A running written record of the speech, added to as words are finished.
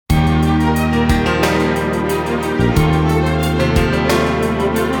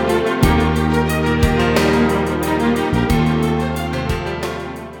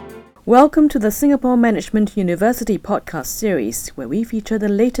Welcome to the Singapore Management University podcast series, where we feature the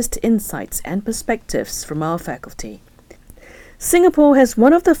latest insights and perspectives from our faculty. Singapore has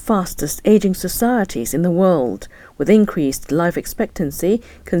one of the fastest aging societies in the world. With increased life expectancy,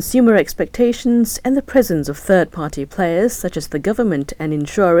 consumer expectations, and the presence of third-party players such as the government and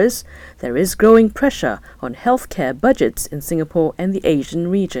insurers, there is growing pressure on healthcare budgets in Singapore and the Asian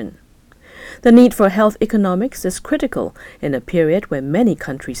region. The need for health economics is critical in a period where many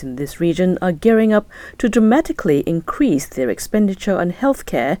countries in this region are gearing up to dramatically increase their expenditure on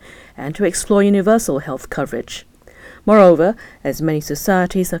healthcare and to explore universal health coverage. Moreover, as many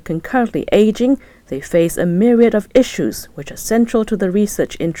societies are concurrently aging, they face a myriad of issues which are central to the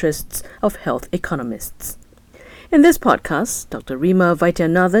research interests of health economists. In this podcast, Dr. Rhema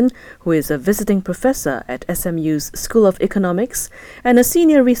Vaithianathan, who is a visiting professor at SMU's School of Economics and a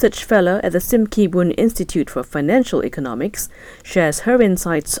senior research fellow at the Sim Kee Boon Institute for Financial Economics, shares her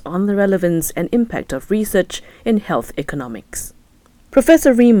insights on the relevance and impact of research in health economics.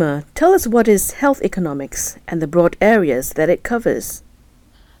 Professor Rhema, tell us what is health economics and the broad areas that it covers.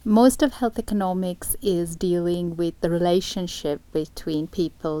 Most of health economics is dealing with the relationship between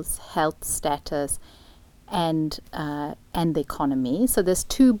people's health status and the economy. So there's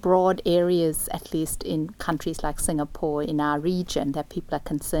two broad areas, at least in countries like Singapore, in our region, that people are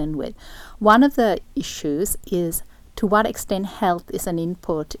concerned with. One of the issues is to what extent health is an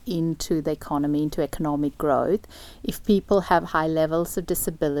input into the economy, into economic growth. If people have high levels of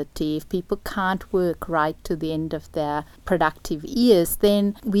disability, if people can't work right to the end of their productive years,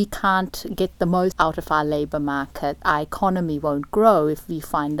 then we can't get the most out of our labor market. Our economy won't grow if we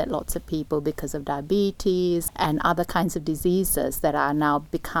find that lots of people, because of diabetes and other kinds of diseases that are now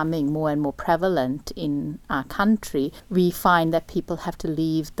becoming more and more prevalent in our country, we find that people have to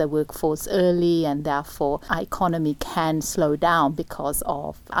leave the workforce early, and therefore our economy can slow down because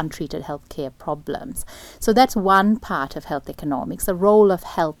of untreated healthcare problems. So that's one part of health economics, the role of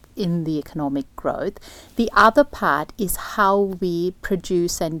health in the economic growth. The other part is how we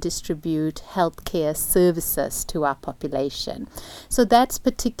produce and distribute healthcare services to our population. So that's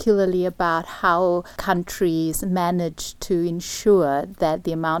particularly about how countries manage to ensure that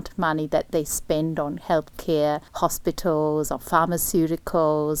the amount of money that they spend on healthcare, hospitals, on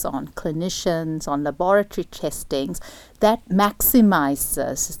pharmaceuticals, on clinicians, on laboratory testings, that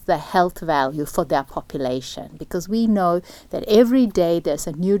maximizes the health value for their population, because we know that every day there's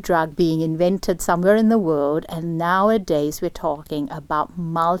a new drug being invented somewhere in the world, and nowadays we're talking about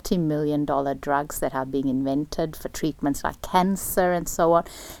multi-million-dollar drugs that are being invented for treatments like cancer and so on.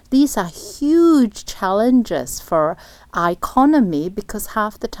 These are huge challenges for our economy, because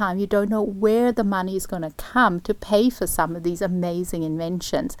half the time you don't know where the money is going to come to pay for some of these amazing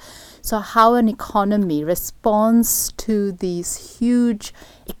inventions. So how an economy responds to these huge,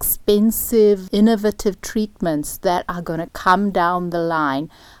 expensive, innovative treatments that are going to come down the line,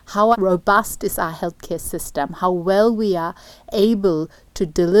 how robust is our healthcare system, how well we are able to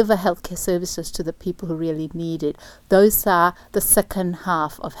deliver healthcare services to the people who really need it. Those are the second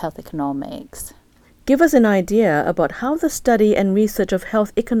half of health economics. Give us an idea about how the study and research of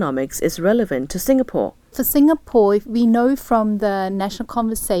health economics is relevant to Singapore. For Singapore, we know from the national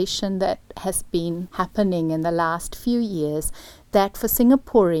conversation that has been happening in the last few years that for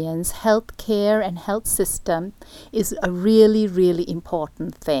Singaporeans, healthcare and health system is a really, really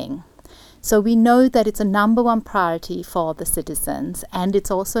important thing. So we know that it's a number one priority for the citizens, and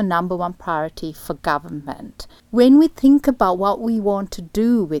it's also number one priority for government. When we think about what we want to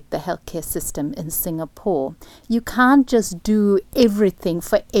do with the healthcare system in Singapore, you can't just do everything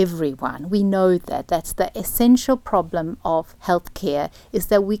for everyone. We know that. That's the essential problem of healthcare, is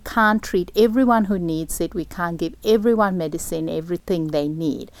that we can't treat everyone who needs it. We can't give everyone medicine, everything they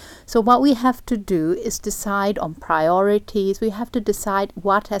need. So what we have to do is decide on priorities. We have to decide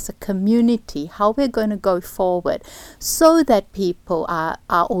what, as a community, how we're going to go forward, so that people, our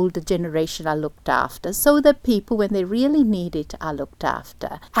older generation, are looked after, so that people, when they really need it, are looked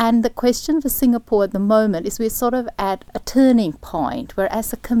after. And the question for Singapore at the moment is we're sort of at a turning point where,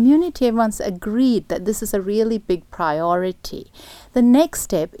 as a community, everyone's agreed that this is a really big priority. The next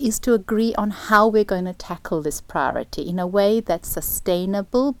step is to agree on how we're going to tackle this priority in a way that's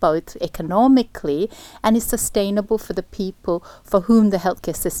sustainable, both economically, and is sustainable for the people for whom the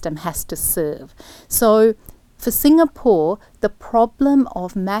healthcare system has to serve. So for Singapore, the problem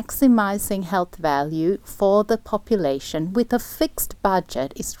of maximizing health value for the population with a fixed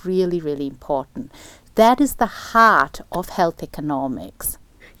budget is really, really important. That is the heart of health economics.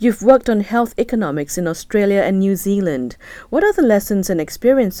 You've worked on health economics in Australia and New Zealand. What are the lessons and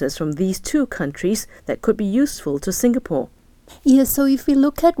experiences from these two countries that could be useful to Singapore? Yeah, so if we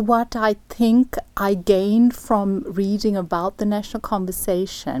look at what I think I gained from reading about the national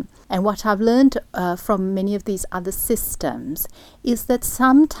conversation and what I've learned from many of these other systems is that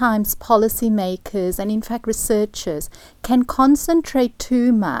sometimes policymakers and in fact researchers can concentrate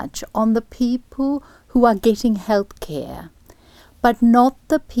too much on the people who are getting health care, but not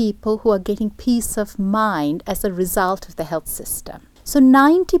the people who are getting peace of mind as a result of the health system. So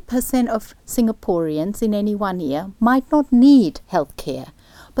 90% of Singaporeans in any 1 year might not need health care,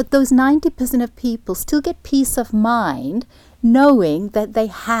 but those 90% of people still get peace of mind knowing that they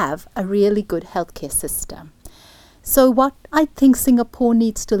have a really good healthcare system. So what I think Singapore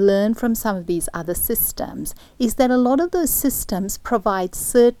needs to learn from some of these other systems is that a lot of those systems provide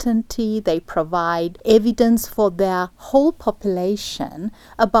certainty, they provide evidence for their whole population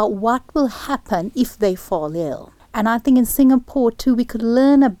about what will happen if they fall ill. And I think in Singapore too, we could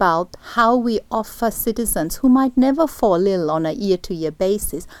learn about how we offer citizens who might never fall ill on a year-to-year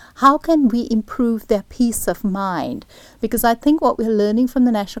basis, how can we improve their peace of mind? Because I think what we're learning from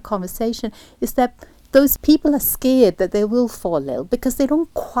the national conversation is that those people are scared that they will fall ill because they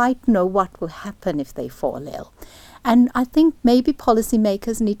don't quite know what will happen if they fall ill. And I think maybe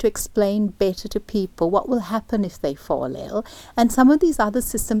policymakers need to explain better to people what will happen if they fall ill. And some of these other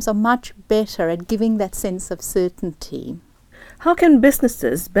systems are much better at giving that sense of certainty. How can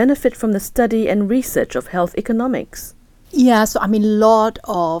businesses benefit from the study and research of health economics? Yeah, so a lot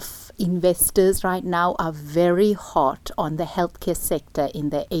of investors right now are very hot on the healthcare sector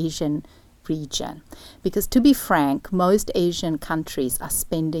in the Asian region. Because to be frank, most Asian countries are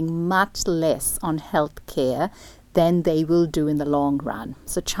spending much less on healthcare than they will do in the long run.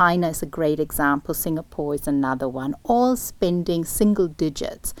 So China is a great example, Singapore is another one, all spending single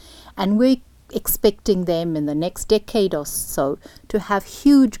digits. And we're expecting them in the next decade or so to have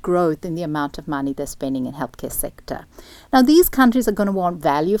huge growth in the amount of money they're spending in healthcare sector. Now these countries are going to want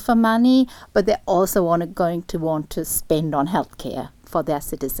value for money, but they're also going to want to spend on healthcare for their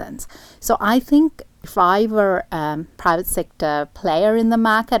citizens. So I think if I were a private sector player in the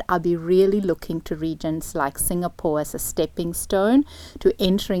market, I'd be really looking to regions like Singapore as a stepping stone to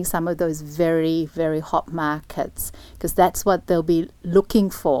entering some of those very, very hot markets, because that's what they'll be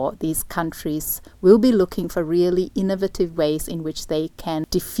looking for. These countries will be looking for really innovative ways in which they can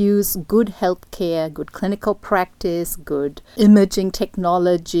diffuse good healthcare, good clinical practice, good imaging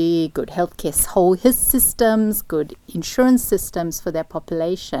technology, good healthcare whole systems, good insurance systems for their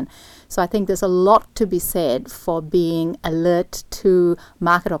population. So I think there's a lot to be said for being alert to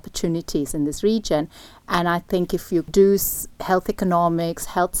market opportunities in this region. And I think if you do health economics,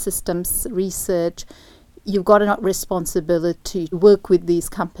 health systems research, you've got a responsibility to work with these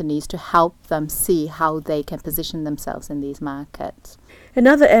companies to help them see how they can position themselves in these markets.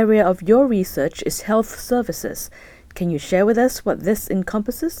 Another area of your research is health services. Can you share with us what this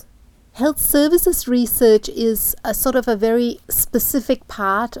encompasses? Health services research is a sort of a very specific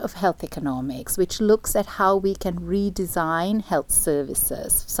part of health economics, which looks at how we can redesign health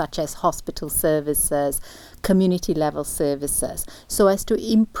services, such as hospital services, community level services, so as to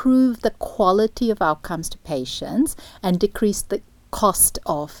improve the quality of outcomes to patients and decrease the cost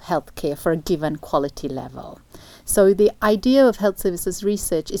of healthcare for a given quality level. So the idea of health services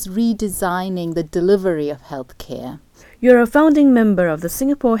research is redesigning the delivery of healthcare. You're a founding member of the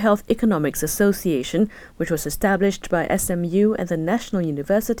Singapore Health Economics Association, which was established by SMU and the National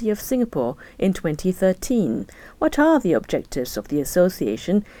University of Singapore in 2013. What are the objectives of the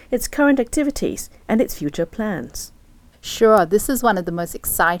association, its current activities, and its future plans? Sure, this is one of the most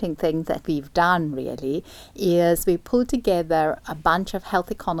exciting things that we've done really, is we pulled together a bunch of health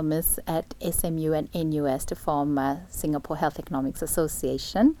economists at SMU and NUS to form a Singapore Health Economics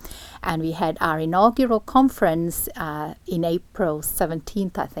Association. And we had our inaugural conference in April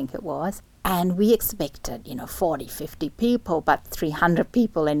 17th, I think it was. And we expected, 40, 50 people, but 300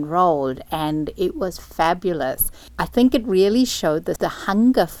 people enrolled, and it was fabulous. I think it really showed the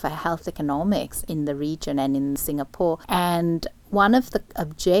hunger for health economics in the region and in Singapore. And one of the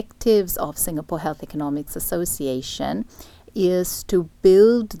objectives of Singapore Health Economics Association is to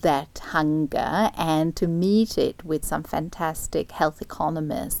build that hunger and to meet it with some fantastic health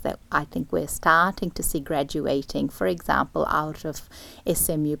economists that I think we're starting to see graduating, for example, out of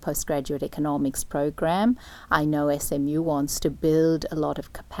SMU Postgraduate Economics program. I know SMU wants to build a lot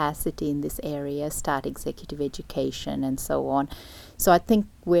of capacity in this area, start executive education and so on. So I think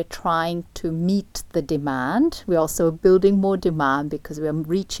we're trying to meet the demand. We're also building more demand because we're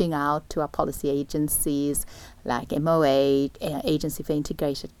reaching out to our policy agencies like MOA, Agency for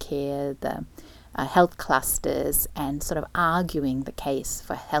Integrated Care, the health clusters and sort of arguing the case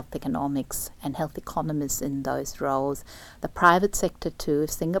for health economics and health economists in those roles. The private sector too,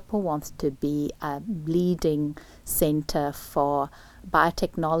 if Singapore wants to be a leading center for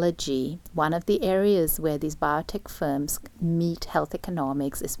biotechnology, one of the areas where these biotech firms meet health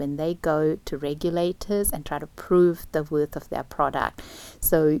economics is when they go to regulators and try to prove the worth of their product.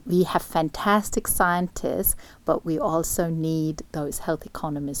 So we have fantastic scientists, but we also need those health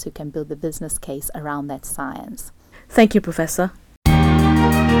economists who can build the business case around that science. Thank you, Professor.